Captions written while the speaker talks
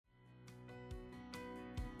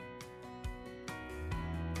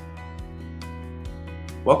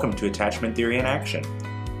Welcome to Attachment Theory in Action.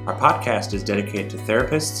 Our podcast is dedicated to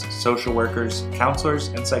therapists, social workers, counselors,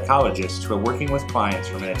 and psychologists who are working with clients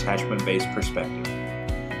from an attachment-based perspective.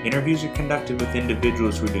 Interviews are conducted with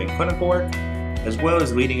individuals who are doing clinical work, as well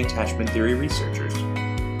as leading attachment theory researchers.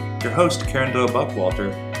 Your host, Karen Doyle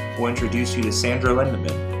Buckwalter, will introduce you to Sandra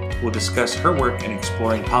Lindeman, who will discuss her work in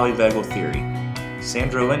exploring polyvagal theory.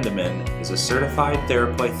 Sandra Lindeman is a certified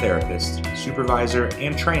TheraPlay therapist, supervisor,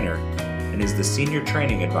 and trainer, and is the senior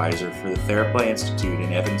training advisor for the TheraPlay Institute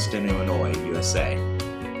in Evanston, Illinois, USA.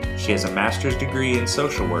 She has a master's degree in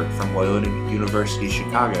social work from Loyola University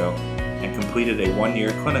Chicago and completed a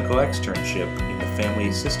one-year clinical externship in the Family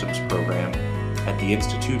Systems Program at the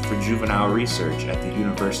Institute for Juvenile Research at the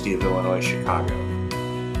University of Illinois Chicago.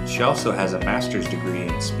 She also has a master's degree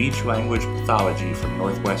in speech-language pathology from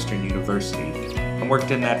Northwestern University and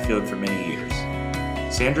worked in that field for many years.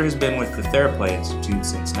 Sandra has been with the TheraPlay Institute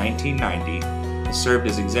since 1990, has served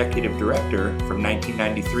as executive director from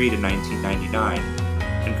 1993 to 1999,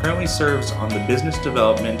 and currently serves on the Business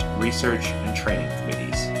Development, Research, and Training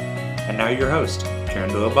Committees. And now your host, Karen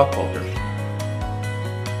Doyle Buckwalter.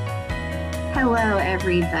 Hello,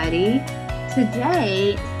 everybody.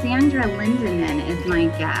 Today, Sandra Lindeman is my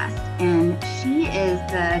guest, and she is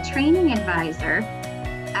the training advisor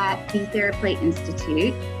at the TheraPlay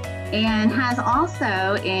Institute and has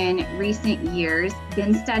also in recent years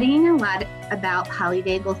been studying a lot about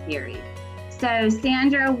polyvagal theory. So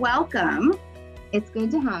Sandra, welcome. It's good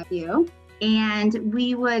to have you. And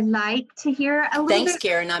we would like to hear a little Thanks,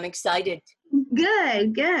 Karen. I'm excited.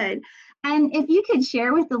 Good. And if you could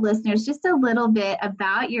share with the listeners just a little bit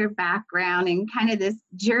about your background and kind of this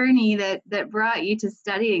journey that brought you to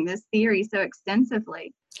studying this theory so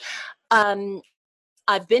extensively.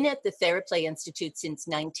 I've been at the TheraPlay Institute since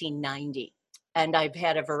 1990, and I've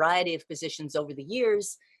had a variety of positions over the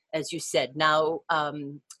years. As you said, now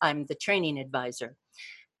I'm the training advisor.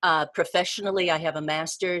 Professionally, I have a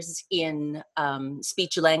master's in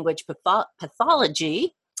speech-language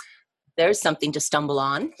pathology. There's something to stumble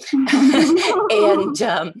on. And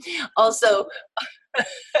also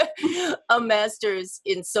a master's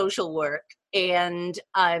in social work. And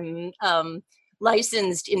I'm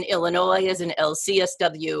licensed in Illinois as an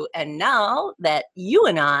LCSW. And now that you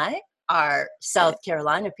and I are South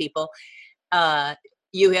Carolina people,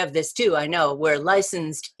 you have this too, I know. We're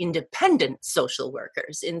licensed independent social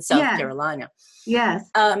workers in South Carolina. Yes.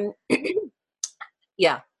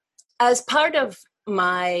 Yeah. As part of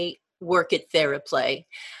my work at TheraPlay,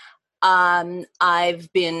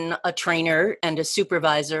 I've been a trainer and a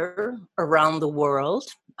supervisor around the world.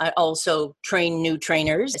 I also train new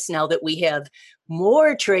trainers. Now that we have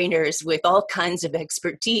more trainers with all kinds of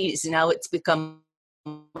expertise, now it's become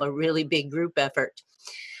a really big group effort.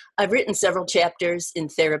 I've written several chapters in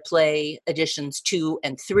TheraPlay editions 2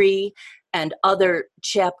 and 3, and other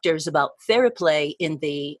chapters about TheraPlay in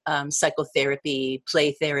the psychotherapy,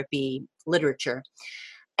 play therapy literature.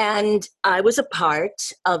 And I was a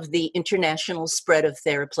part of the international spread of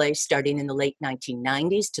TheraPlay starting in the late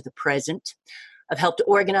 1990s to the present. I've helped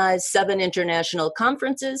organize 7 international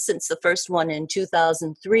conferences since the first one in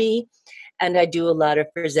 2003, and I do a lot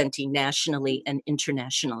of presenting nationally and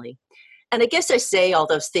internationally. And I guess I say all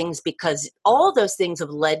those things because all those things have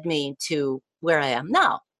led me to where I am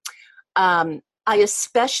now. I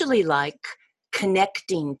especially like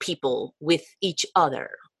connecting people with each other.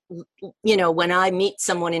 You know, when I meet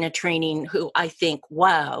someone in a training who I think,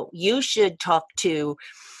 wow, you should talk to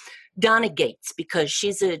Donna Gates because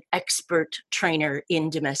she's an expert trainer in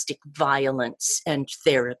domestic violence and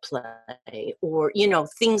TheraPlay, or, you know,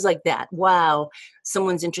 things like that. Wow,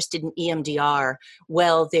 someone's interested in EMDR.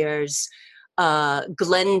 Well, there's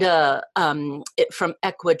Glenda from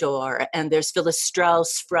Ecuador, and there's Phyllis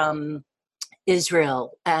Strauss from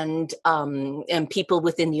Israel, and people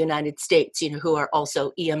within the United States, you know, who are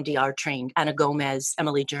also EMDR trained, Anna Gomez,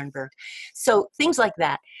 Emily Jernberg. So things like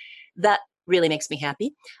that really makes me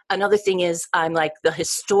happy. Another thing is I'm like the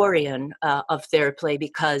historian of TheraPlay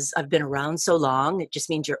because I've been around so long. It just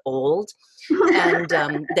means you're old. And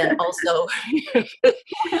then also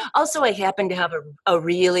I happen to have a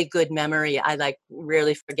really good memory. I like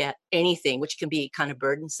rarely forget anything, which can be kind of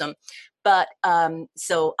burdensome. But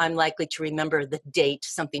so I'm likely to remember the date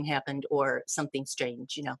something happened or something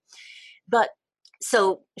strange, you know. But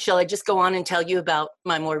so shall I just go on and tell you about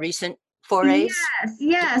my more recent forays?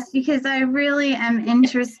 Yes, because I really am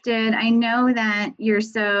interested. I know that you're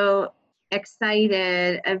so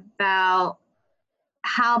excited about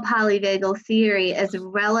how polyvagal theory is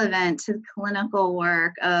relevant to the clinical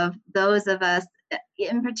work of those of us,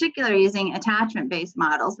 in particular using attachment-based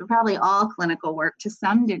models, but probably all clinical work to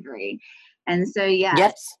some degree. And so, yes,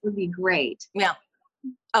 Yes. it would be great. Yeah.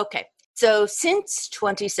 Okay. So since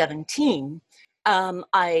 2017,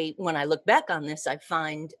 when I look back on this, I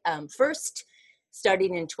find first,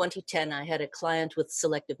 starting in 2010, I had a client with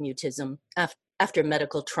selective mutism after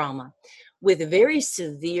medical trauma with very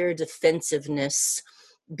severe defensiveness,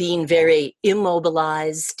 being very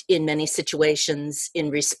immobilized in many situations in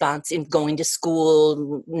response, in going to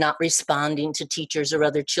school, not responding to teachers or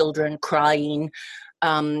other children, crying,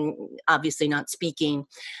 obviously not speaking.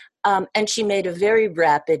 And she made a very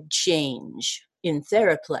rapid change in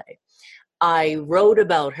TheraPlay. I wrote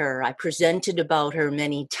about her. I presented about her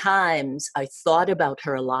many times. I thought about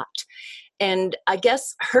her a lot. And I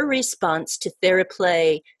guess her response to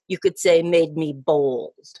TheraPlay, you could say, made me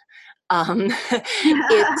bold. We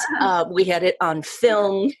had it on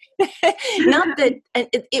film. Not that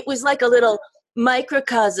it was like a little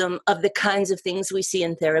microcosm of the kinds of things we see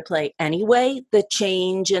in TheraPlay anyway, the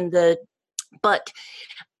change and but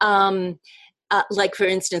like, for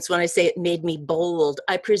instance, when I say it made me bold,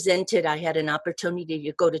 I had an opportunity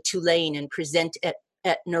to go to Tulane and present at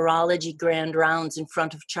Neurology Grand Rounds in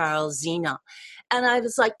front of Charles Zena. And I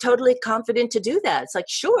was like totally confident to do that. It's like,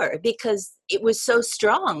 sure, because it was so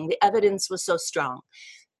strong. The evidence was so strong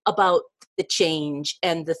about the change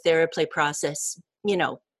and the TheraPlay process,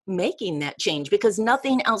 making that change, because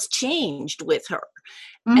nothing else changed with her.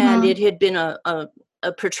 Mm-hmm. And it had been a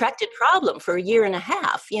protracted problem for a year and a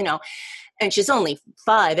half, and she's only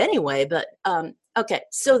 5 anyway. But okay.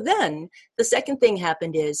 So then the second thing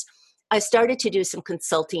happened is I started to do some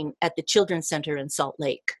consulting at the Children's Center in Salt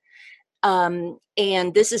Lake.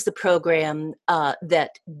 And this is the program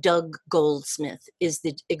that Doug Goldsmith is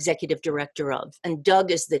the executive director of. And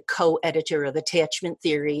Doug is the co-editor of Attachment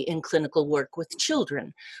Theory in Clinical Work with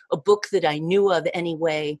Children, a book that I knew of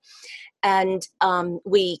anyway. And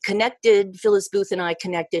we connected, Phyllis Booth and I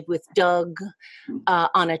connected with Doug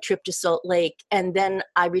on a trip to Salt Lake. And then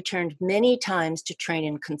I returned many times to train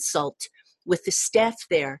and consult with the staff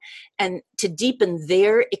there and to deepen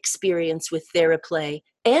their experience with TheraPlay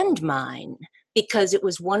and mine, because it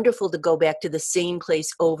was wonderful to go back to the same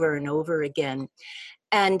place over and over again.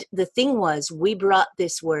 And the thing was, we brought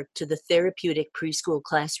this work to the therapeutic preschool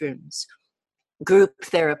classrooms, group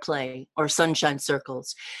TheraPlay or sunshine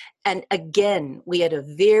circles. And again, we had a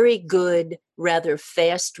very good, rather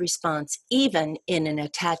fast response, even in an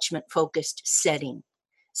attachment-focused setting.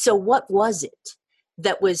 So what was it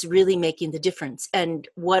that was really making the difference? And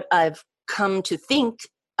what I've come to think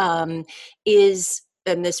is,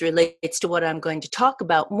 and this relates to what I'm going to talk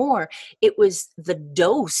about more, it was the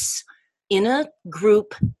dose in a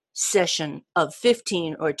group session of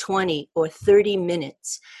 15 or 20 or 30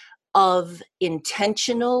 minutes of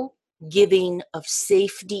intentional giving of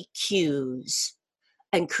safety cues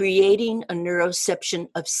and creating a neuroception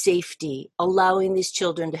of safety, allowing these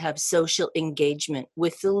children to have social engagement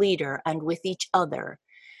with the leader and with each other.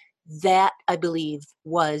 That, I believe,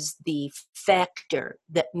 was the factor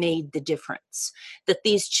that made the difference. That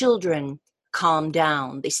these children calmed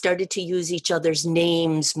down. They started to use each other's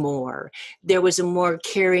names more. There was a more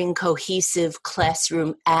caring, cohesive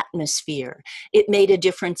classroom atmosphere. It made a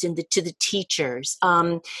difference to the teachers.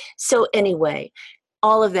 So anyway,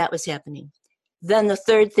 all of that was happening. Then the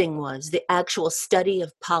third thing was the actual study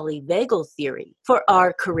of polyvagal theory for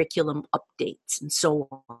our curriculum updates and so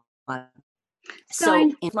on.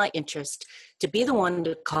 So in my interest to be the one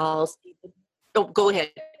to call. Oh, go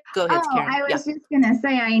ahead. Go ahead, Karen. I was just going to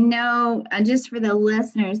say, I know, just for the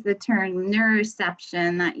listeners, the term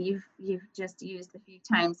neuroception that you've just used a few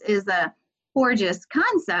times is a Porges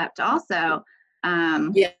concept also.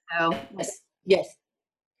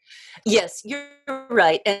 Yes, you're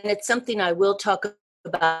right. And it's something I will talk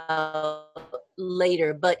about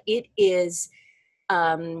later, but it is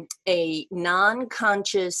a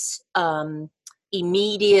non-conscious,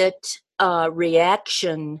 immediate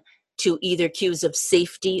reaction to either cues of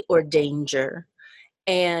safety or danger.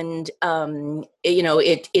 And,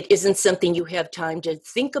 it isn't something you have time to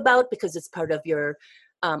think about because it's part of your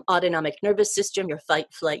autonomic nervous system, your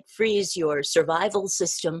fight, flight, freeze, your survival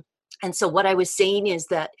system. And so what I was saying is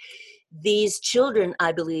that these children,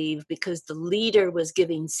 I believe, because the leader was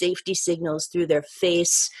giving safety signals through their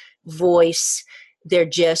face, voice, their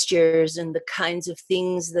gestures, and the kinds of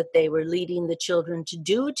things that they were leading the children to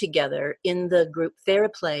do together in the group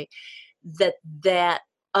TheraPlay, that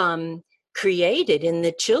created in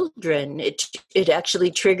the children, it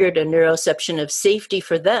actually triggered a neuroception of safety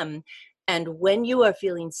for them. And when you are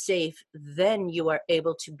feeling safe, then you are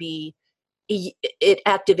able to it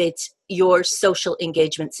activates your social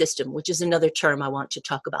engagement system, which is another term I want to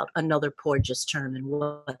talk about, another Porges term and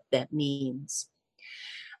what that means.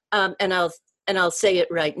 And I'll say it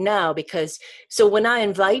right now, because so when I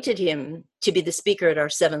invited him to be the speaker at our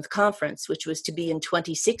 7th conference, which was to be in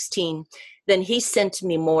 2016, then he sent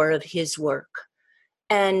me more of his work.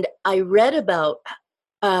 And I read about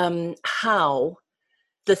how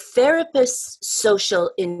the therapist's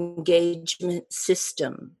social engagement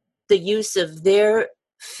system, the use of their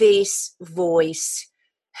face, voice,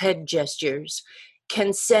 head gestures,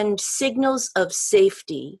 can send signals of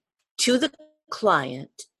safety to the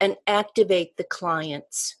client and activate the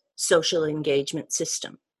client's social engagement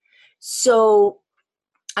system. So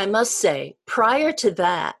I must say, prior to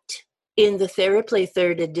that, in the TheraPlay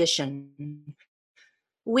 3rd edition,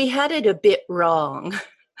 we had it a bit wrong.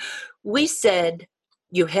 We said,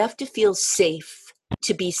 you have to feel safe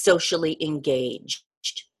to be socially engaged,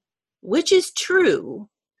 which is true,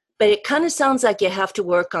 but it kind of sounds like you have to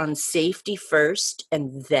work on safety first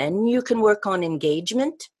and then you can work on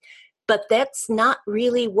engagement. But that's not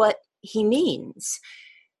really what he means.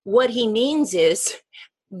 What he means is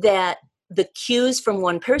that the cues from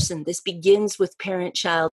one person, this begins with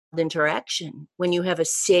parent-child interaction. When you have a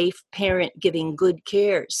safe parent giving good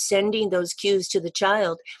care, sending those cues to the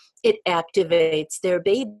child, it activates their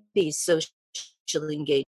baby's social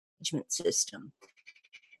engagement system.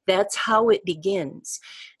 That's how it begins.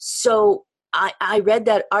 So I read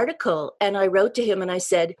that article and I wrote to him and I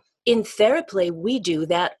said, in TheraPlay, we do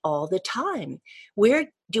that all the time.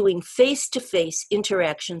 We're doing face-to-face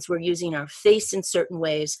interactions. We're using our face in certain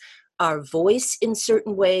ways, our voice in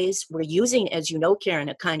certain ways. We're using, as you know, Karen,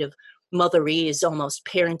 a kind of motherese, almost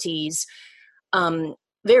parentese,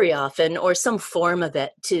 very often, or some form of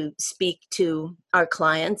it to speak to our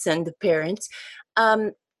clients and the parents.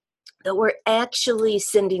 That we're actually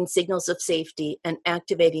sending signals of safety and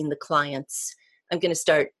activating the clients. I'm going to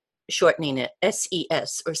start shortening it,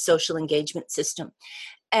 SES, or social engagement system.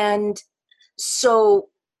 And so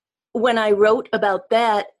when I wrote about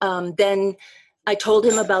that, then I told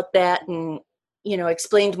him about that and,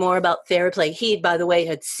 explained more about TheraPlay. He, by the way,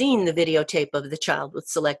 had seen the videotape of the child with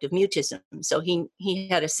selective mutism. So he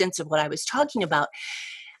had a sense of what I was talking about.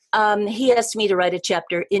 He asked me to write a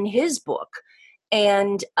chapter in his book.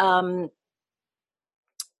 And at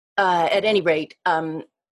any rate, that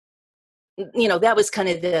was kind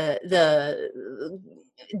of the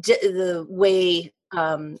way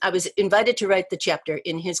I was invited to write the chapter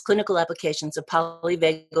in his Clinical Applications of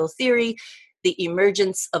Polyvagal Theory, the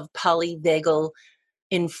Emergence of Polyvagal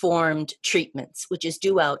Informed Treatments, which is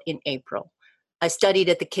due out in April. I studied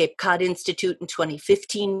at the Cape Cod Institute in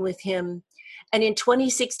 2015 with him. And in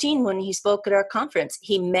 2016, when he spoke at our conference,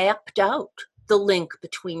 he mapped out the link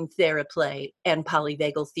between TheraPlay and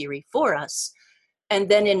polyvagal theory for us. And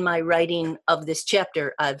then in my writing of this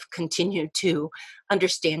chapter, I've continued to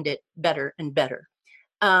understand it better and better.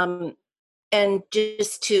 And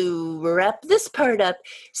just to wrap this part up,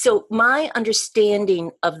 so my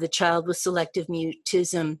understanding of the child with selective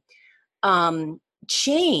mutism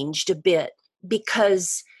changed a bit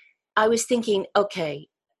because I was thinking, okay,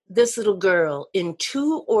 this little girl in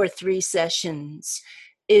 2 or 3 sessions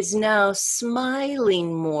is now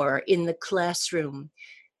smiling more in the classroom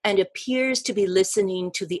and appears to be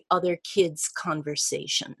listening to the other kids'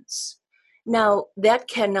 conversations. Now, that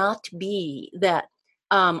cannot be that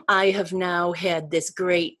I have now had this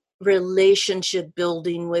great relationship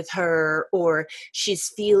building with her, or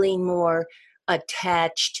she's feeling more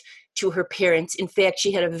attached to her parents. In fact,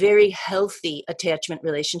 she had a very healthy attachment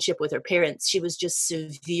relationship with her parents. She was just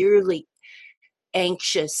severely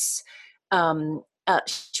anxious.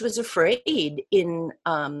 She was afraid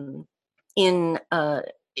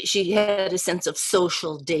she had a sense of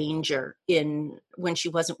social danger when she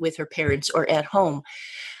wasn't with her parents or at home.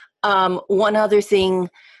 One other thing,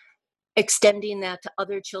 extending that to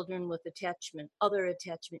other children with other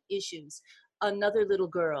attachment issues, another little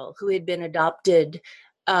girl who had been adopted,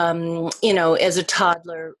 as a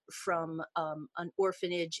toddler from an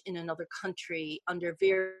orphanage in another country under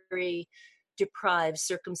very deprived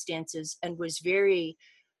circumstances, and was very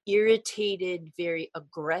irritated, very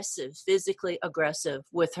aggressive, physically aggressive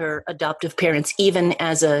with her adoptive parents, even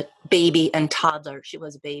as a baby and toddler. She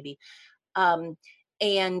was a baby.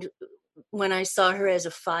 And when I saw her as a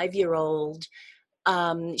 5-year-old,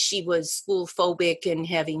 she was school phobic and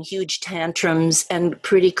having huge tantrums, and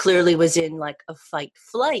pretty clearly was in like a fight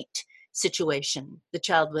flight situation. The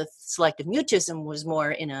child with selective mutism was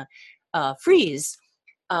more in a freeze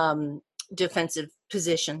defensive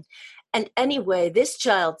position. And anyway, this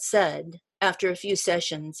child said after a few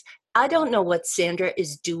sessions, I don't know what Sandra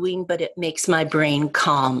is doing, but it makes my brain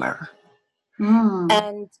calmer.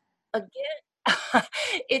 And again,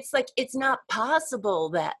 it's like, it's not possible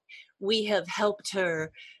that we have helped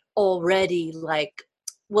her already like,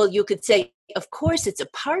 well, you could say, of course, it's a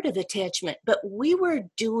part of attachment, but we were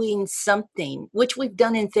doing something, which we've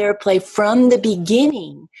done in TheraPlay from the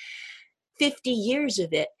beginning, 50 years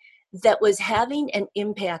of it, that was having an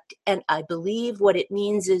impact. And I believe what it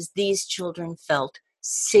means is these children felt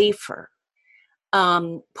safer.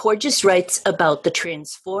 Porges writes about the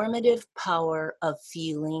transformative power of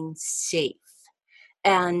feeling safe.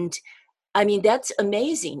 And I mean, that's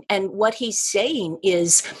amazing. And what he's saying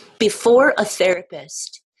is, before a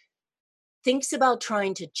therapist thinks about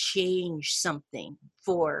trying to change something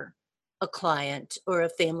for a client or a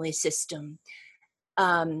family system,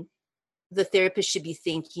 the therapist should be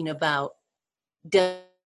thinking about,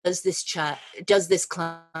 does this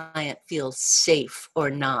client feel safe or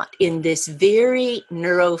not, in this very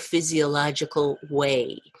neurophysiological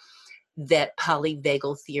way that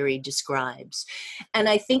polyvagal theory describes. And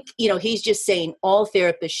I think, he's just saying all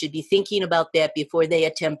therapists should be thinking about that before they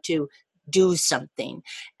attempt to do something.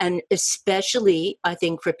 And especially, I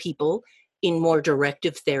think, for people in more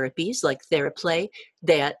directive therapies like TheraPlay,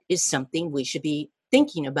 that is something we should be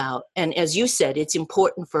thinking about. And as you said, it's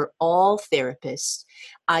important for all therapists.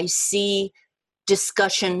 I see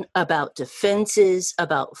discussion about defenses,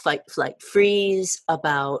 about fight, flight, freeze,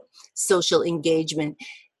 about social engagement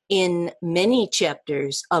in many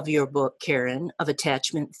chapters of your book, Karen, of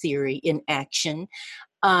Attachment Theory in Action.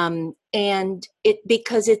 And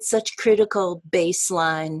because it's such critical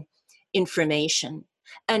baseline information.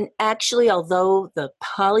 And actually, although the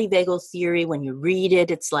polyvagal theory, when you read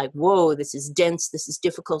it, it's like, whoa, this is dense, this is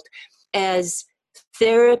difficult. As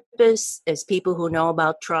therapists, as people who know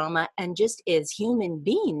about trauma, and just as human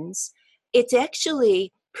beings, it's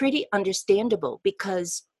actually pretty understandable,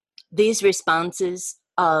 because these responses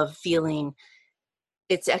of feeling,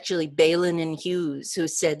 it's actually Balin and Hughes who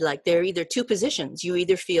said, like, there are either two positions. You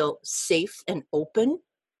either feel safe and open,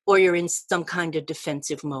 or you're in some kind of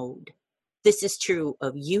defensive mode. This is true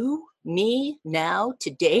of you, me, now,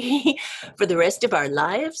 today, for the rest of our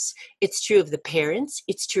lives. It's true of the parents.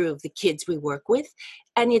 It's true of the kids we work with.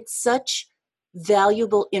 And it's such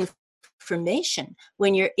valuable information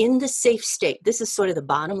when you're in the safe state. This is sort of the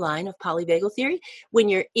bottom line of polyvagal theory. When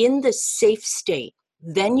you're in the safe state,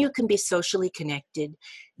 then you can be socially connected.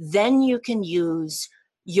 Then you can use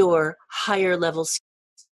your higher level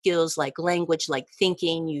skills like language, like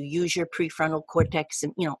thinking. You use your prefrontal cortex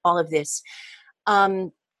and, all of this. As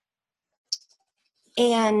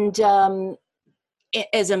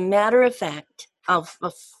a matter of fact, I'll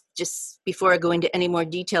just, before I go into any more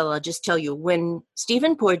detail, I'll just tell you, when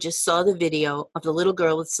Stephen Porges saw the video of the little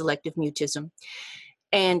girl with selective mutism,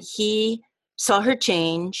 and he saw her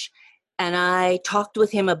change, and I talked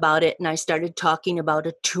with him about it, and I started talking about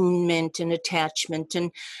attunement and attachment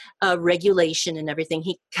and regulation and everything.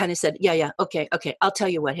 He kind of said, yeah, okay, I'll tell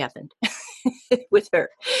you what happened with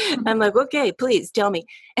her. I'm like, okay, please tell me.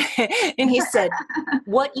 And he said,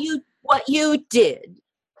 what you did,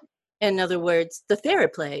 in other words, the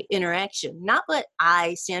TheraPlay interaction, not what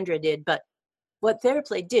Sandra did, but what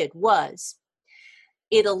TheraPlay did was,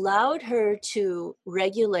 it allowed her to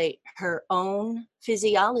regulate her own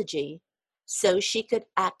physiology so she could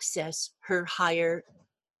access her higher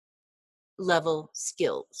level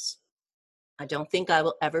skills. I don't think I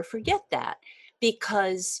will ever forget that,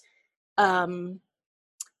 because, it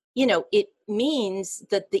means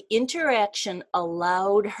that the interaction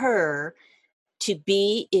allowed her to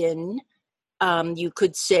be in, you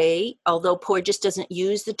could say, although Porges doesn't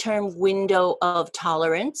use the term window of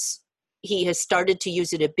tolerance, he has started to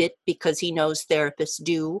use it a bit because he knows therapists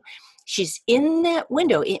do. She's in that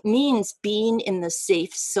window. It means being in the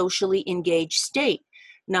safe, socially engaged state,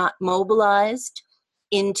 not mobilized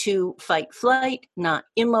into fight flight, not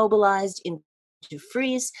immobilized into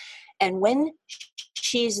freeze. And when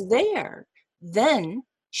she's there, then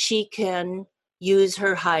she can use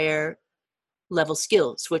her higher level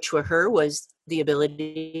skills, which for her was the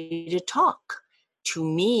ability to talk to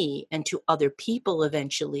me and to other people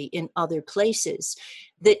eventually in other places,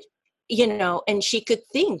 that, and she could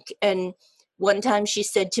think. And one time she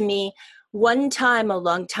said to me, one time a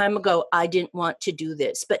long time ago, I didn't want to do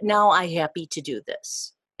this, but now I'm happy to do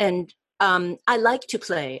this. And I like to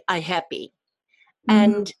play, I happy. Mm-hmm.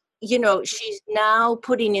 And she's now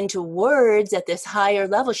putting into words at this higher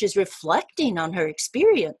level. She's reflecting on her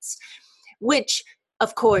experience, which,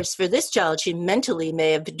 of course, for this child, she mentally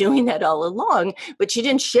may have been doing that all along, but she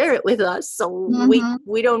didn't share it with us. So mm-hmm.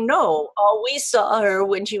 we don't know. All we saw her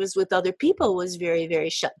when she was with other people was very, very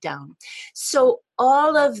shut down. So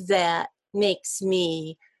all of that makes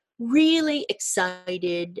me really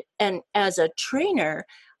excited. And as a trainer,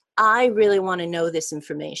 I really want to know this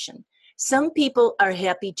information. Some people are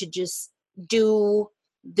happy to just do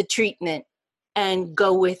the treatment and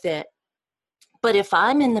go with it. But if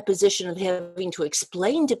I'm in the position of having to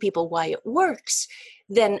explain to people why it works,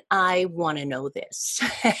 then I want to know this.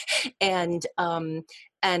 and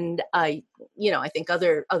I, I think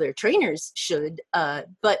other trainers should.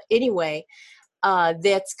 But anyway,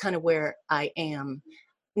 that's kind of where I am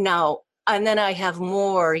now. And then I have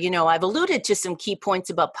more, I've alluded to some key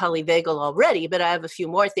points about polyvagal already, but I have a few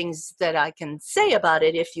more things that I can say about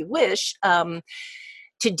it if you wish, to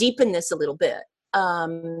deepen this a little bit.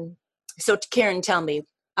 So Karen, tell me,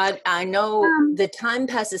 I know the time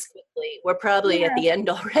passes quickly. We're probably at the end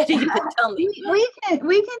already, but tell me.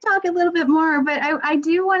 We can talk a little bit more, but I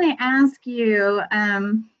do want to ask you,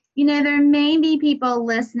 there may be people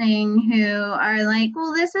listening who are like,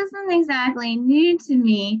 well, this isn't exactly new to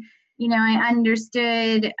me. I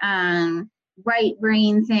understood right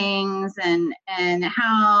brain things and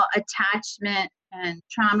how attachment and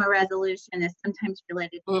trauma resolution is sometimes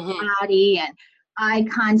related to the body and eye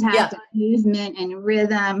contact, and movement and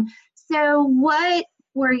rhythm. So what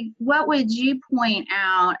would you point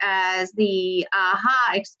out as the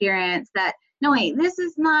aha experience that, no, wait, this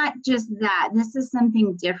is not just that, this is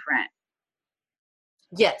something different?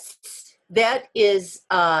 Yes, that is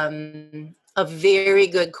a very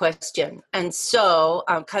good question. And so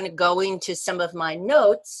I'm kind of going to some of my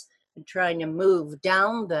notes and trying to move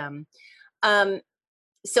down them.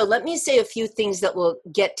 So let me say a few things that will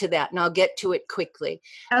get to that, and I'll get to it quickly.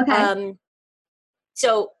 Okay.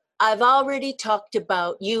 So I've already talked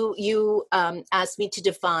about, you asked me to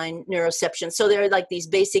define neuroception. So there are like these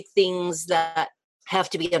basic things that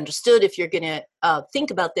have to be understood if you're going to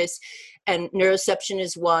think about this. And neuroception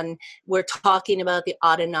is one. We're talking about the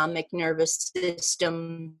autonomic nervous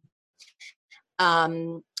system,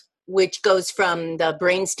 which goes from the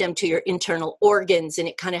brainstem to your internal organs, and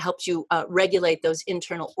it kind of helps you regulate those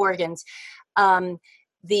internal organs.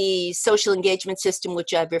 The social engagement system,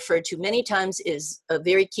 which I've referred to many times, is a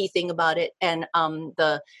very key thing about it. And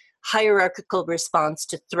the hierarchical response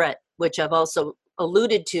to threat, which I've also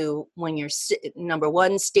alluded to, when your number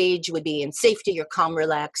one stage would be in safety, you're calm,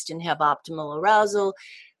 relaxed, and have optimal arousal.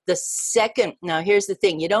 The second, now here's the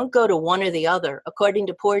thing, you don't go to one or the other. According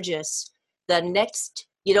to Porges, the next,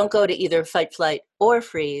 you don't go to either fight, flight, or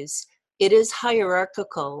freeze. It is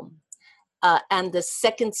hierarchical. And the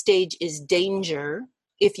second stage is danger.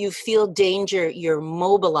 If you feel danger, you're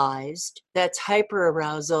mobilized. That's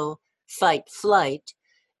hyperarousal, fight, flight.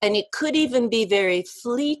 And it could even be very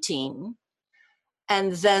fleeting.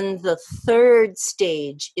 And then the third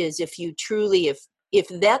stage is if you truly, if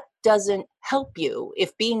that doesn't help you,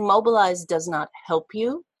 if being mobilized does not help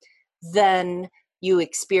you, then you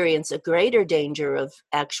experience a greater danger of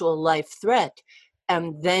actual life threat.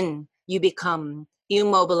 And then you become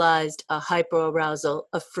immobilized, a hyperarousal,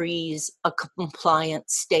 a freeze, a compliant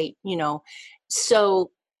state,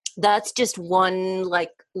 So that's just one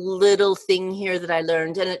like little thing here that I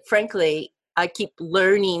learned. And frankly, I keep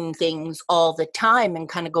learning things all the time and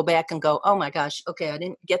kind of go back and go, oh my gosh, okay, I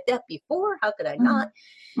didn't get that before. How could I not?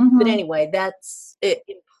 Mm-hmm. But anyway, that's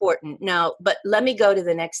important. Now, but let me go to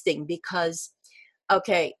the next thing because,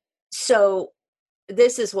 okay, so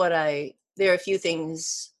this is what there are a few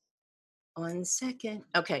things. 1 second.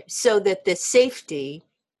 Okay, so that the safety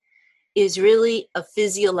is really a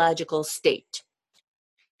physiological state.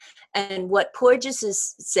 And what Porges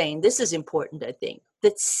is saying, this is important, I think,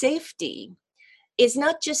 that safety is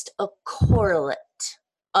not just a correlate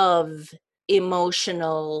of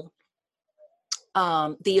emotional,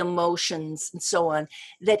 the emotions and so on,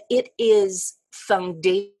 that it is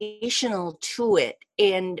foundational to it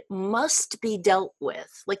and must be dealt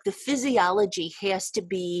with. Like the physiology has to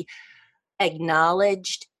be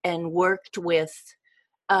acknowledged and worked with.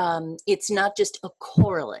 It's not just a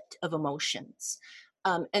correlate of emotions.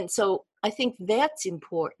 And so I think that's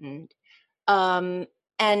important.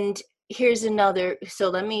 And here's another, so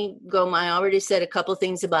let me go, I already said a couple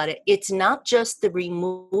things about it. It's not just the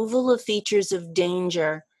removal of features of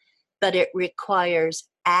danger, but it requires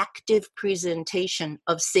active presentation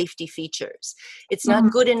of safety features. It's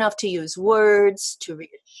not good enough to use words to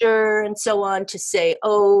reassure and so on, to say,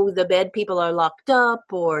 oh, the bad people are locked up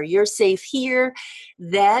or you're safe here.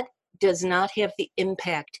 That does not have the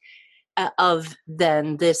impact of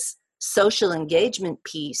then this social engagement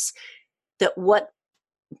piece, that what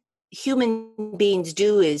human beings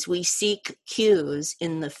do is we seek cues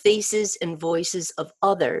in the faces and voices of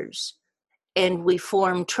others, and we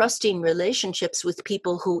form trusting relationships with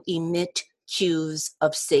people who emit cues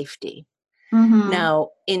of safety. Now,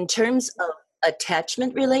 in terms of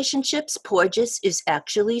attachment relationships, Porges is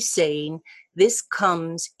actually saying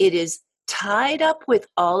it is tied up with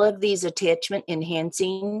all of these attachment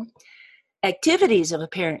enhancing activities of a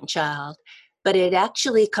parent and child, but it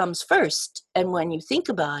actually comes first. And when you think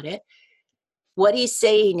about it, what he's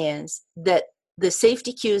saying is that the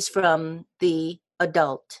safety cues from the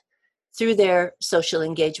adult through their social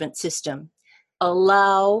engagement system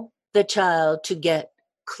allow the child to get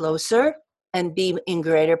closer and be in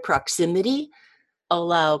greater proximity,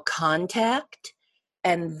 allow contact,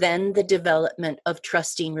 and then the development of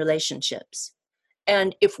trusting relationships.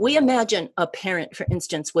 And if we imagine a parent, for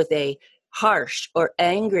instance, with a harsh or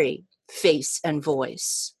angry face and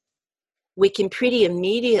voice, we can pretty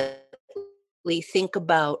immediately think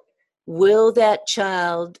about, will that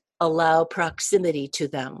child allow proximity to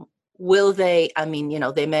them? Will they,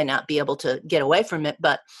 they may not be able to get away from it,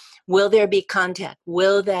 but will there be contact?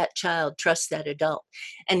 Will that child trust that adult?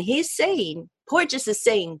 And he's saying, Porges is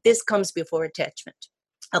saying, this comes before attachment.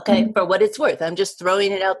 Okay, for what it's worth. I'm just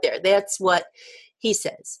throwing it out there. That's what he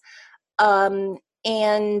says.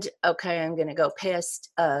 And okay, I'm going to go past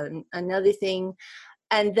another thing.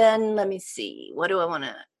 And then let me see, what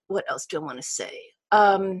else do I want to say?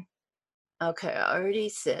 Okay, I already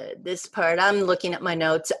said this part. I'm looking at my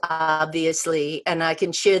notes, obviously, and I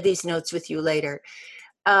can share these notes with you later.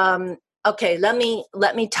 Okay, let me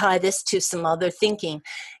tie this to some other thinking.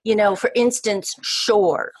 For instance,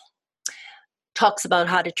 Shore talks about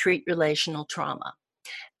how to treat relational trauma.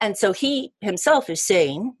 And so he himself is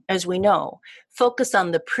saying, as we know, focus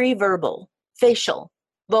on the pre-verbal, facial,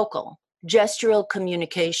 vocal, gestural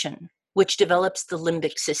communication, which develops the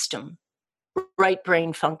limbic system, right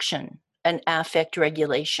brain function, and affect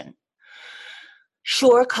regulation.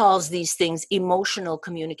 Shore calls these things emotional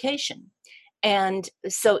communication. And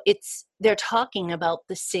so they're talking about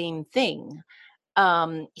the same thing.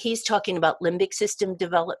 He's talking about limbic system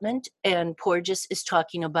development, and Porges is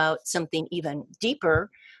talking about something even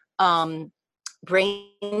deeper,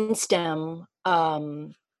 brainstem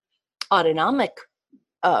autonomic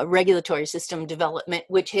regulatory system development,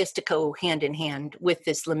 which has to go hand in hand with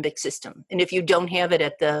this limbic system. And if you don't have it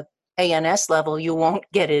at the ANS level, you won't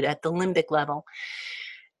get it at the limbic level.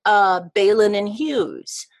 Balin and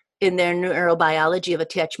Hughes, in their neurobiology of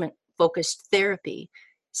attachment-focused therapy,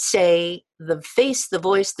 say the face, the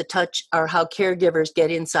voice, the touch are how caregivers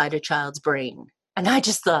get inside a child's brain. And I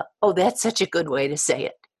just thought, oh, that's such a good way to say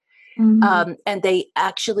it. Mm-hmm. And they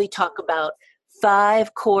actually talk about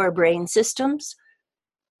 5 core brain systems,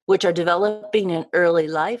 which are developing in early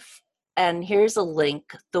life. And here's a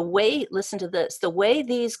link. Listen to this, the way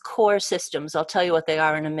these core systems, I'll tell you what they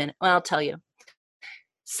are in a minute. Well, I'll tell you.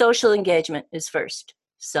 Social engagement is first.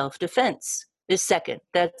 Self-defense is second.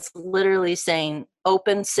 That's literally saying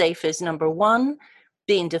open, safe is number 1.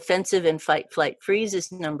 Being defensive and fight, flight, freeze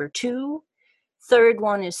is number 2. Third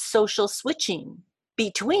one is social switching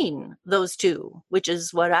between those two, which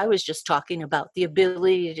is what I was just talking about, the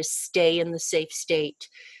ability to stay in the safe state,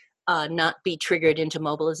 not be triggered into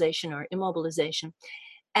mobilization or immobilization.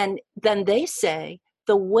 And then they say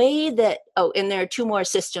the way that, and there are 2 more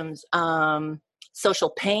systems, social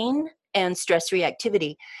pain and stress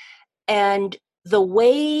reactivity. And the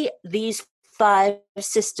way these 5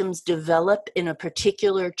 systems develop in a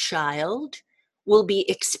particular child will be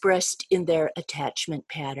expressed in their attachment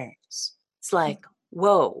patterns. It's like,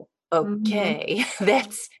 whoa, okay,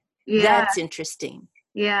 that's interesting.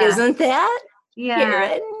 Yeah. Isn't that? Yeah.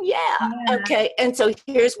 Karen? Yeah. Okay. And so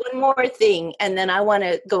here's one more thing, and then I want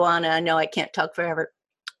to go on, and I know I can't talk forever.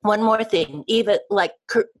 One more thing, even like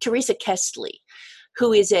Teresa Kestley,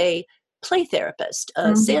 who is a play therapist,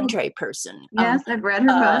 a Sandre person. Yes, I've read her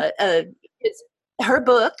book. It's her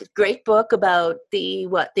book, great book about the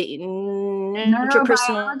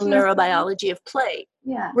interpersonal neurobiology of play.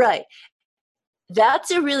 Yeah. Right.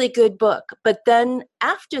 That's a really good book. But then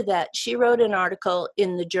after that, she wrote an article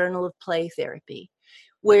in the Journal of Play Therapy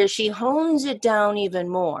where she hones it down even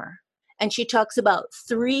more. And she talks about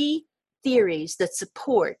 3 theories that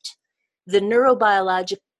support the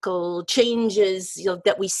neurobiological changes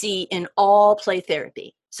that we see in all play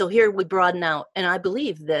therapy. So here we broaden out, and I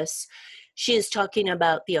believe this. She is talking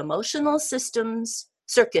about the emotional circuits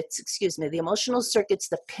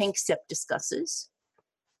that Panksepp discusses,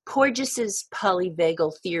 Porges's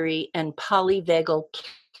polyvagal theory and polyvagal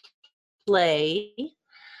play,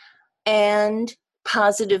 and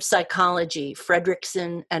positive psychology,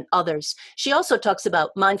 Fredrickson and others. She also talks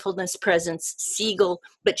about mindfulness, presence, Siegel,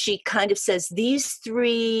 but she kind of says these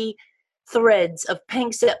 3 threads of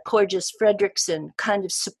Panksepp, Porges, Fredrickson kind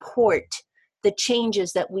of support the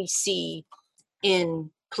changes that we see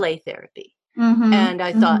in play therapy. And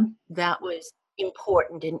I thought that was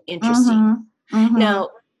important and interesting.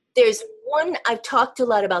 Now, there's I've talked a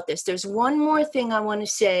lot about this. There's one more thing I want to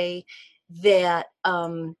say that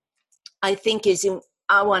I think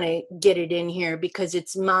I want to get it in here because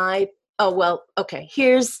it's okay.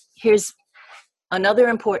 Here's another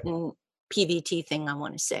important PVT thing I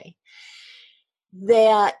want to say,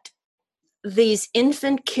 that these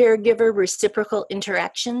infant caregiver reciprocal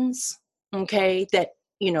interactions, okay, that,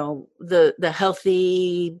 the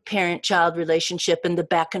healthy parent-child relationship and the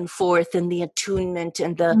back and forth and the attunement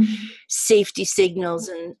and the safety signals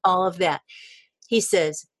and all of that. He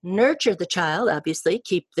says, nurture the child, obviously,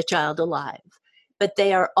 keep the child alive, but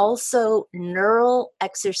they are also neural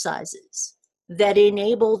exercises that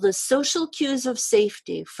enable the social cues of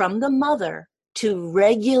safety from the mother to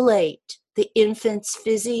regulate the infant's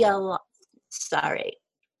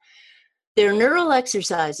They're neural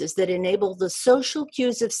exercises that enable the social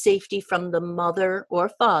cues of safety from the mother or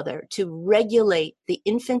father to regulate the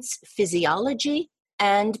infant's physiology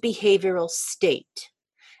and behavioral state.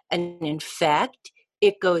 And in fact,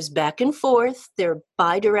 it goes back and forth. They're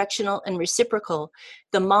bidirectional and reciprocal.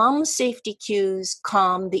 The mom's safety cues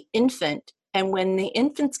calm the infant. And when the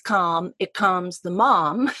infant's calm, it calms the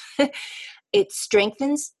mom. It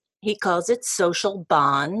strengthens, he calls it social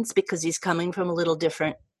bonds because he's coming from a little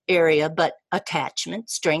different area, but attachment,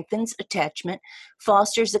 strengthens attachment,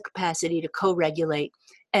 fosters the capacity to co-regulate,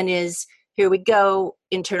 and is, here we go,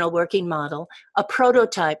 internal working model, a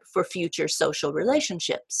prototype for future social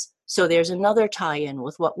relationships. So there's another tie-in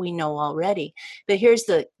with what we know already. But here's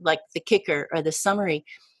the kicker or the summary.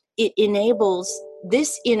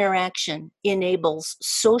 This interaction enables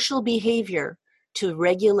social behavior to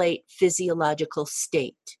regulate physiological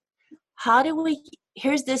state.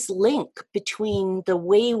 Here's this link between the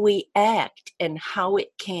way we act and how it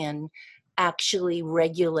can actually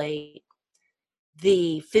regulate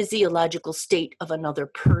the physiological state of another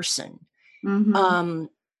person. Mm-hmm.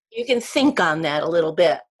 You can think on that a little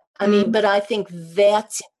bit. But I think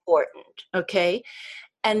that's important. Okay.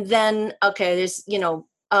 And then, there's,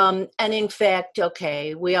 and in fact,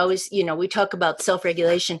 we always, we talk about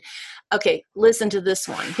self-regulation. Okay. Listen to this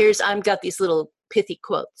one. I've got these little pithy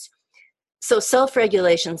quotes. So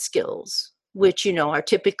self-regulation skills, which, are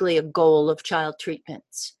typically a goal of child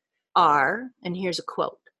treatments, are, and here's a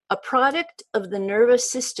quote, a product of the nervous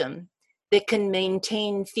system that can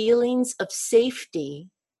maintain feelings of safety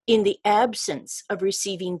in the absence of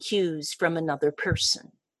receiving cues from another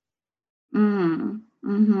person.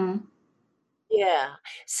 Mm-hmm. Yeah.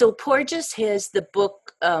 So Porges has the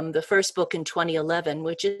book, the first book in 2011,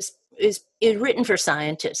 which is written for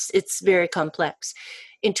scientists. It's very complex.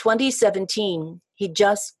 In 2017, he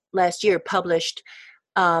just last year published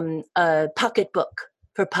a pocketbook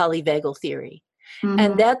for polyvagal theory. Mm-hmm.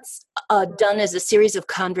 And that's done as a series of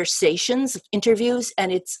conversations, interviews,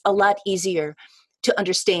 and it's a lot easier to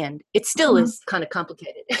understand. It still is kind of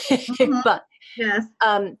complicated, but yes.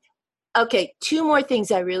 Okay, two more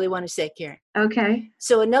things I really want to say, Karen. Okay.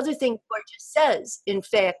 So another thing Porges says, in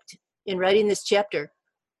fact, in writing this chapter,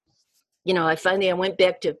 I went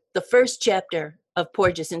back to the first chapter of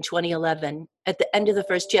Porges in 2011. At the end of the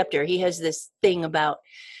first chapter, he has this thing about,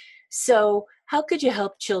 so how could you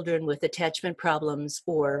help children with attachment problems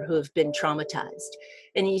or who have been traumatized?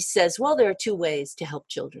 And he says, well, there are two ways to help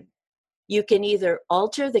children. You can either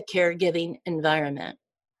alter the caregiving environment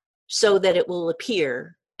so that it will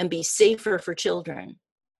appear and be safer for children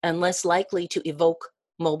and less likely to evoke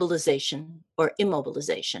mobilization or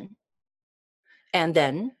immobilization. And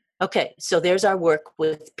then, so there's our work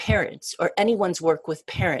with parents, or anyone's work with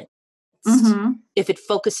parents. Mm-hmm. If it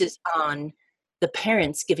focuses on the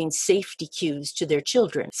parents giving safety cues to their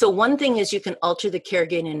children. So one thing is you can alter the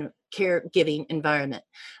caregiving environment.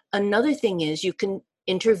 Another thing is you can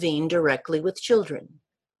intervene directly with children.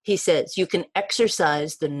 He says you can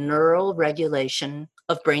exercise the neural regulation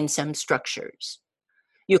of brain stem structures.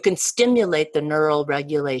 You can stimulate the neural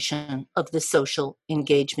regulation of the social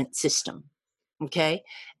engagement system. Okay?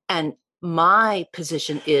 And my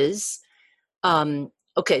position is,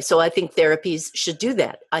 so I think therapies should do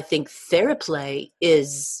that. I think TheraPlay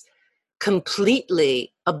is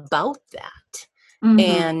completely about that. Mm-hmm.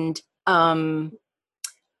 And,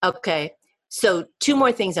 so two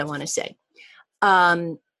more things I want to say.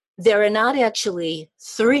 There are not actually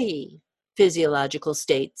 3 physiological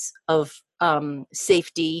states of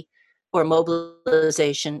safety or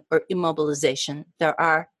mobilization or immobilization. There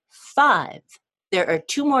are 5. There are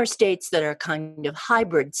 2 more states that are kind of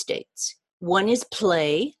hybrid states. One is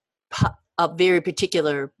play, a very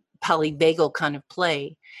particular polyvagal kind of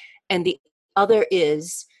play, and the other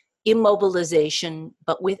is immobilization,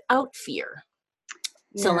 but without fear.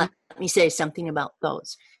 Yeah. So let me say something about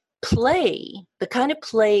those. play, the kind of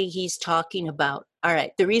play he's talking about, all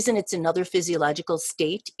right, the reason it's another physiological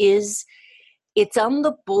state is it's on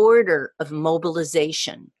the border of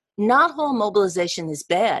mobilization. Not all mobilization is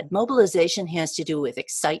bad. Mobilization has to do with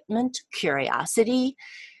excitement, curiosity,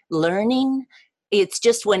 learning. It's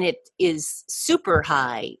just when it is super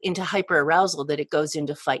high into hyperarousal that it goes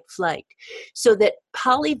into fight flight. So that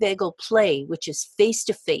polyvagal play, which is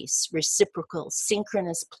face-to-face, reciprocal,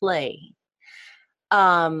 synchronous play,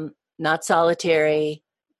 not solitary,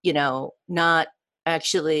 not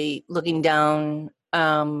actually looking down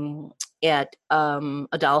at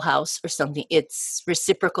a dollhouse or something. It's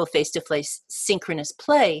reciprocal face-to-face synchronous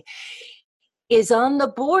play is on the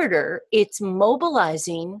border. It's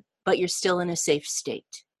mobilizing, but you're still in a safe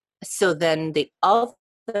state. So then the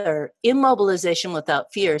other immobilization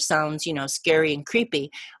without fear sounds, scary and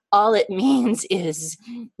creepy. All it means is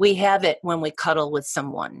we have it when we cuddle with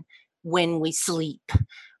someone, when we sleep,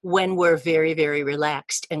 when we're very, very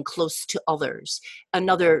relaxed and close to others.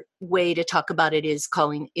 Another way to talk about it is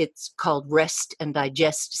it's called rest and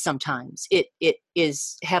digest sometimes. It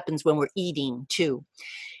happens when we're eating too.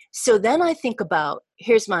 So then I think about,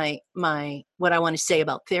 here's my what I want to say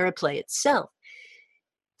about TheraPlay itself.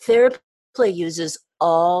 TheraPlay uses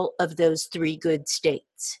all of those three good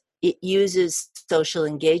states. It uses social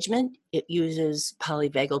engagement, it uses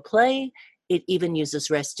polyvagal play, it even uses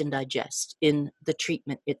rest and digest in the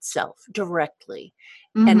treatment itself directly.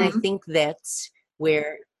 Mm-hmm. And I think that's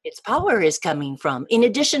where its power is coming from, in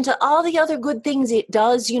addition to all the other good things it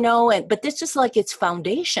does, but this is like its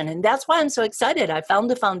foundation. And that's why I'm so excited. I found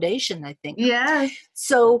the foundation, I think. Yeah.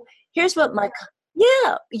 So here's what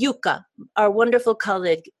Jukka, our wonderful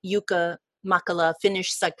colleague, Jukka Makala,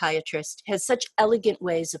 Finnish psychiatrist, has such elegant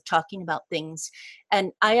ways of talking about things.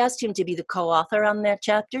 And I asked him to be the co-author on that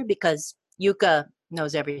chapter because Jukka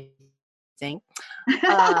knows everything.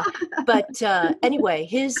 But anyway,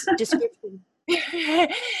 his description,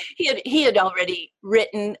 he had already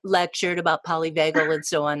written, lectured about polyvagal and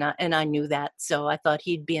so on, and I knew that. So I thought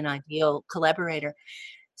he'd be an ideal collaborator.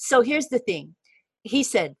 So here's the thing. He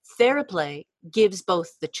said, TheraPlay gives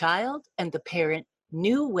both the child and the parent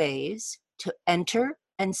new ways to enter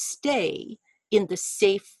and stay in the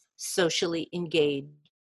safe, socially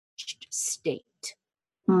engaged state.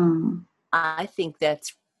 I think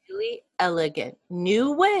that's really elegant.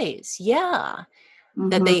 New ways,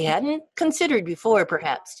 that they hadn't considered before,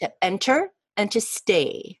 perhaps, to enter and to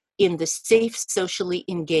stay in the safe, socially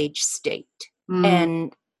engaged state.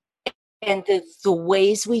 And the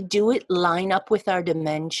ways we do it line up with our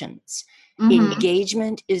dimensions.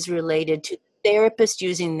 Engagement is related to therapists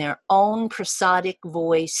using their own prosodic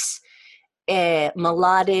voice,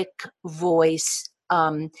 melodic voice,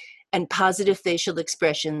 and positive facial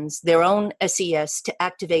expressions, their own SES, to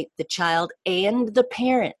activate the child and the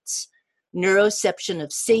parents' neuroception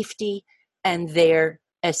of safety and their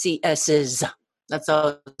SESs. That's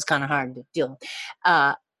always kind of hard to deal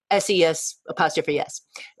with. SES apostrophe S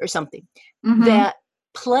or something. That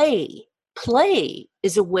play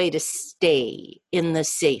is a way to stay in the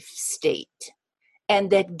safe state, and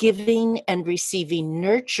that giving and receiving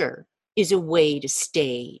nurture is a way to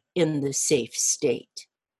stay in the safe state.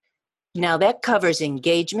 Now that covers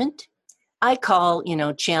engagement. I call,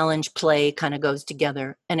 challenge, play kind of goes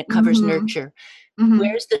together, and it covers nurture.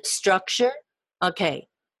 Where's the structure? Okay,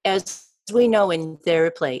 as we know in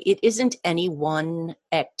TheraPlay, it isn't any one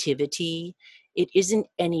activity. It isn't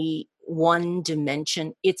any one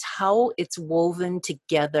dimension. It's how it's woven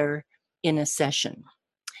together in a session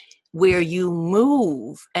where you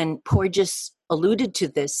move, and Porges alluded to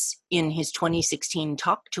this in his 2016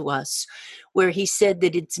 talk to us, where he said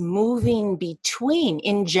that it's moving between,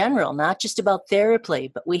 in general, not just about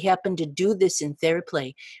TheraPlay, but we happen to do this in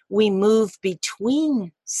TheraPlay. We move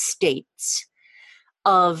between states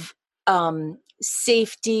of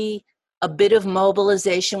safety, a bit of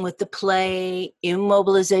mobilization with the play,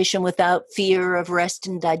 immobilization without fear of rest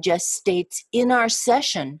and digest states in our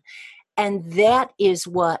session. And that is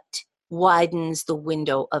what widens the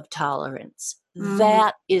window of tolerance.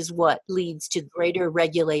 That is what leads to greater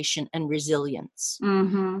regulation and resilience.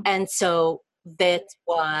 And so that's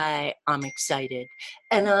why I'm excited.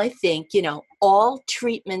 And I think, all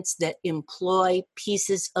treatments that employ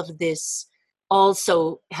pieces of this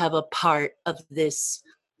also have a part of this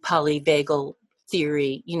polyvagal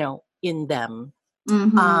theory, in them.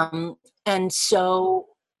 And so,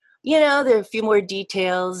 there are a few more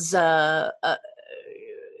details.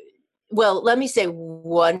 Well, let me say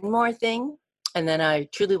one more thing, and then I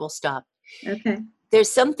truly will stop. Okay.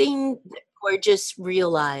 There's something that Porges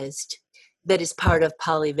realized that is part of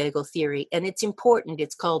polyvagal theory, and it's important.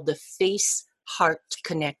 It's called the face heart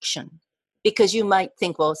connection. Because you might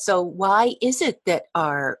think, well, so why is it that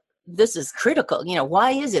this is critical,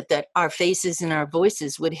 why is it that our faces and our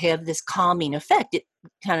voices would have this calming effect? It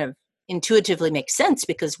kind of intuitively makes sense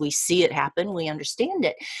because we see it happen, we understand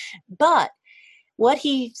it. But what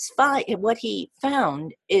he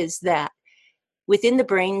found is that within the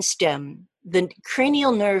brainstem, the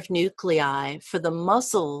cranial nerve nuclei for the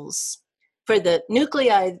muscles, for the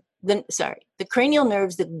nuclei, the cranial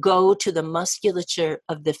nerves that go to the musculature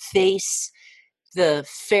of the face, the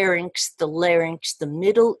pharynx, the larynx, the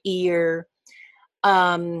middle ear,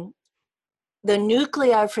 the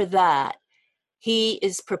nuclei for that, he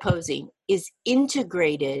is proposing, is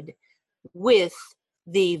integrated with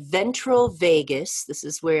the ventral vagus. This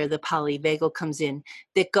is where the polyvagal comes in,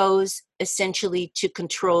 that goes essentially to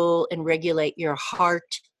control and regulate your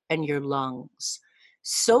heart and your lungs,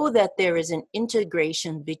 so that there is an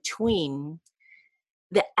integration between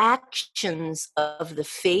the actions of the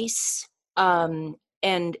face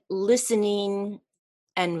and listening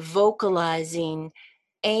and vocalizing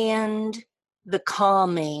and the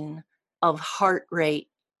calming of heart rate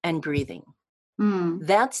and breathing.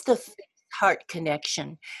 That's the heart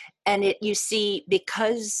connection. And you see,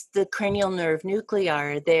 because the cranial nerve nuclei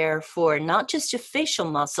are there for not just your facial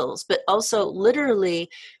muscles, but also literally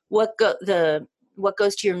what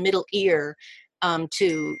goes to your middle ear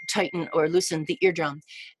to tighten or loosen the eardrum,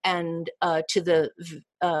 and to the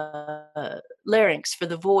larynx for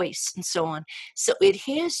the voice, and so on. So it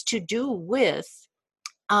has to do with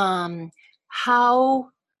how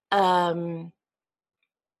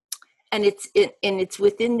and it's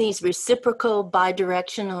within these reciprocal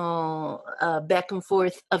bidirectional back and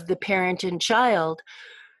forth of the parent and child,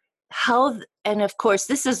 and of course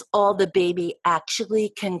this is all the baby actually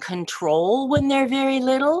can control when they're very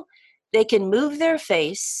little. They can move their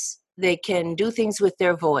face, they can do things with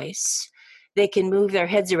their voice, they can move their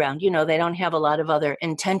heads around. They don't have a lot of other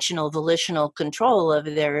intentional volitional control of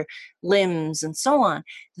their limbs and so on.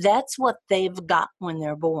 That's what they've got when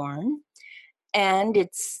they're born. And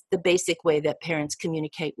it's the basic way that parents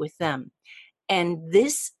communicate with them. And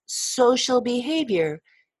this social behavior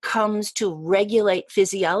comes to regulate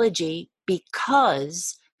physiology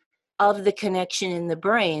because of the connection in the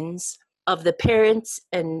brains of the parents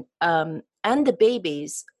and the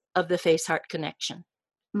babies of the face-heart connection.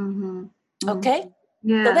 Mm-hmm. Mm-hmm. Okay?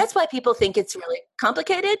 Yeah. So that's why people think it's really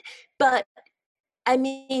complicated. But I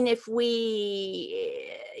mean, if we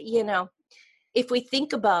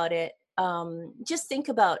think about it, just think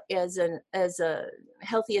about as a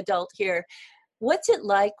healthy adult here, what's it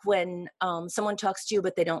like when someone talks to you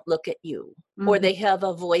but they don't look at you, or they have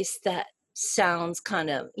a voice that sounds kind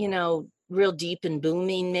of real deep and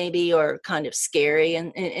booming maybe, or kind of scary,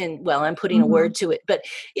 and well, I'm putting a word to it, but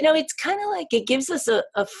it's kind of like it gives us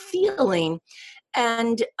a feeling,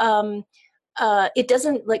 and it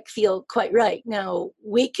doesn't feel quite right. Now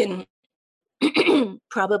we can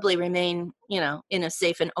probably remain, in a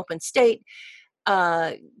safe and open state,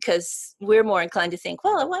 because we're more inclined to think,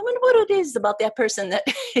 well, I wonder what it is about that person that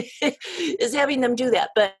is having them do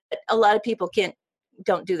that. But a lot of people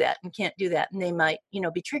don't do that and can't do that, and they might,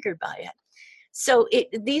 be triggered by it. So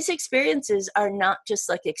these experiences are not just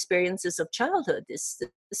like experiences of childhood. This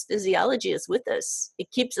physiology is with us. It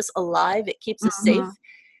keeps us alive. It keeps us safe.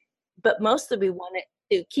 But mostly we want it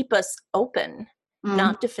to keep us open,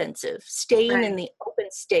 not defensive. Staying in the open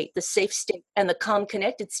state, the safe state, and the calm,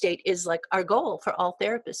 connected state is like our goal for all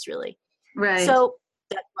therapists, really. Right. So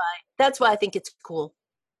that's why I think it's cool.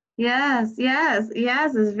 Yes.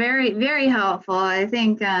 It's very, very helpful. I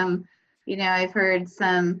think, I've heard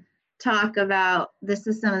some talk about this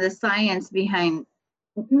is some of the science behind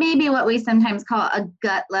maybe what we sometimes call a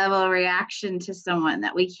gut level reaction to someone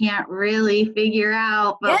that we can't really figure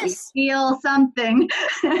out, but we feel something.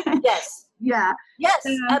 Yes. Yeah. Yes.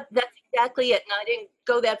 That's exactly it. And I didn't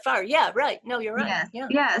go that far. Yeah. Right. No, you're right.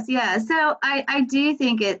 Yes. Yeah. So I do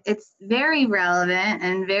think it's very relevant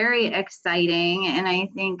and very exciting. And I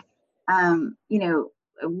think,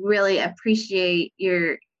 really appreciate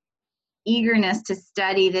your eagerness to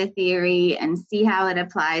study the theory and see how it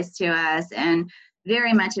applies to us, and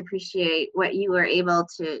very much appreciate what you were able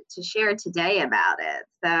to share today about it.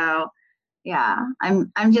 So yeah,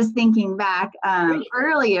 I'm just thinking back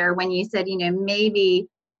earlier when you said, maybe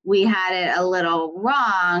we had it a little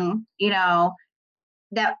wrong,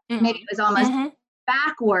 that maybe it was almost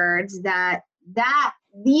backwards,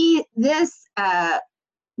 this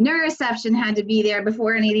neuroception had to be there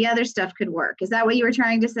before any of the other stuff could work. Is that what you were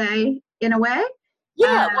trying to say in a way?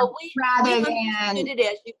 Yeah. Well, rather we than it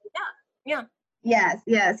as you, yeah.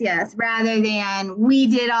 Yes. Rather than we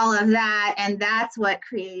did all of that, and that's what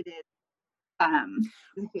created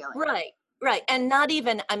the feeling. Right. And not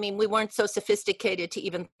even, I mean, we weren't so sophisticated to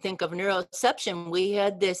even think of neuroception. We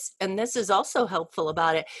had this, and this is also helpful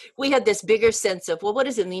about it. We had this bigger sense of, well, what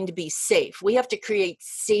does it mean to be safe? We have to create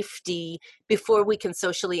safety before we can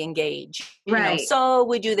socially engage. Right. So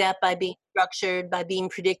we do that by being structured, by being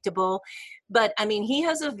predictable. But I mean, he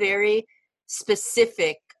has a very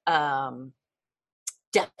specific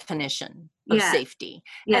definition of safety.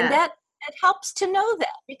 And that it helps to know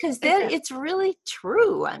that, because then it's really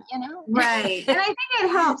true, Right. And I think it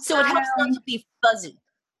helps. So it helps not to be fuzzy.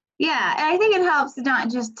 Yeah. And I think it helps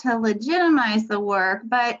not just to legitimize the work,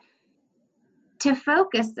 but to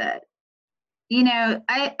focus it.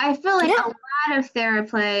 I feel like a lot of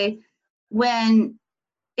TheraPlay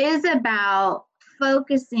is about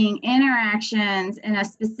focusing interactions in a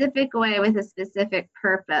specific way with a specific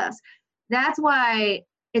purpose. That's why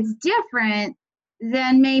it's different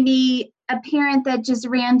than maybe a parent that just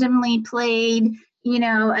randomly played,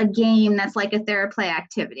 a game that's like a TheraPlay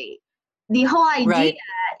activity. The whole idea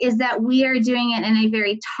is that we are doing it in a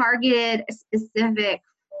very targeted, specific,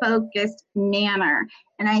 focused manner.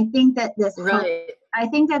 And I think that this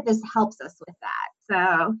helps us with that.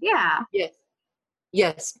 So, yeah.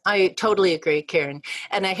 Yes, I totally agree, Karen.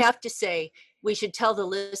 And I have to say, we should tell the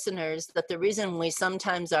listeners that the reason we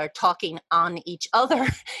sometimes are talking on each other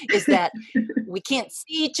is that we can't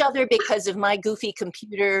see each other because of my goofy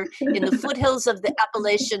computer in the foothills of the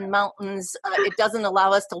Appalachian Mountains. It doesn't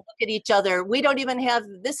allow us to look at each other. We don't even have,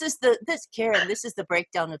 Karen, this is the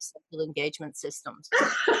breakdown of sexual engagement systems.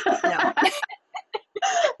 No.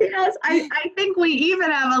 Yes, I think we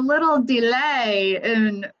even have a little delay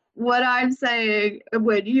in what I'm saying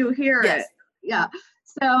when you hear it. Yeah.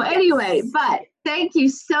 So anyway, but thank you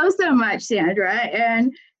so much, Sandra.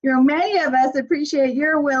 And many of us appreciate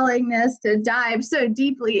your willingness to dive so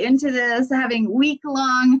deeply into this, going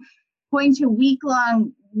to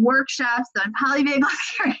week-long workshops on polyvagal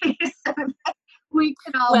theory, so that we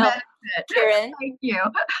can all benefit. Karen, thank you.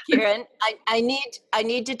 Karen, I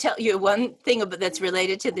need to tell you one thing that's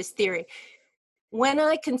related to this theory. When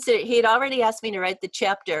I considered, he had already asked me to write the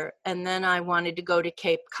chapter, and then I wanted to go to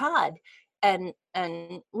Cape Cod and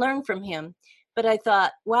learn from him. But I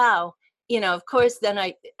thought, wow, of course, then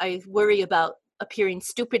I worry about appearing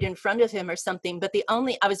stupid in front of him or something. But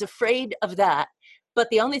I was afraid of that. But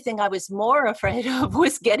the only thing I was more afraid of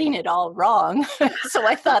was getting it all wrong. So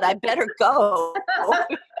I thought I better go.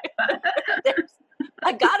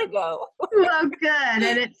 I gotta go. Well, good.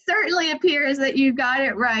 And it certainly appears that you got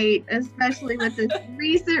it right, especially with this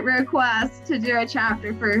recent request to do a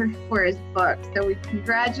chapter for his book. So we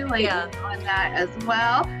congratulate you on that as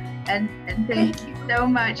well. And thank you so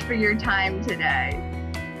much for your time today.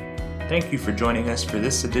 Thank you for joining us for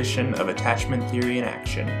this edition of Attachment Theory in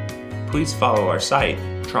Action. Please follow our site,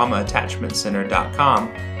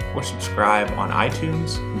 traumaattachmentcenter.com, or subscribe on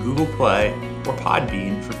iTunes, Google Play, or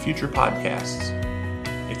Podbean for future podcasts.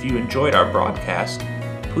 If you enjoyed our broadcast,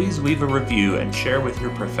 please leave a review and share with your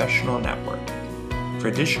professional network. For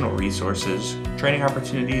additional resources, training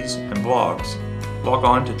opportunities, and blogs, log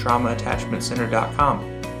on to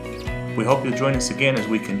traumaattachmentcenter.com. We hope you'll join us again as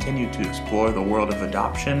we continue to explore the world of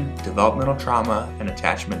adoption, developmental trauma, and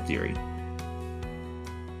attachment theory.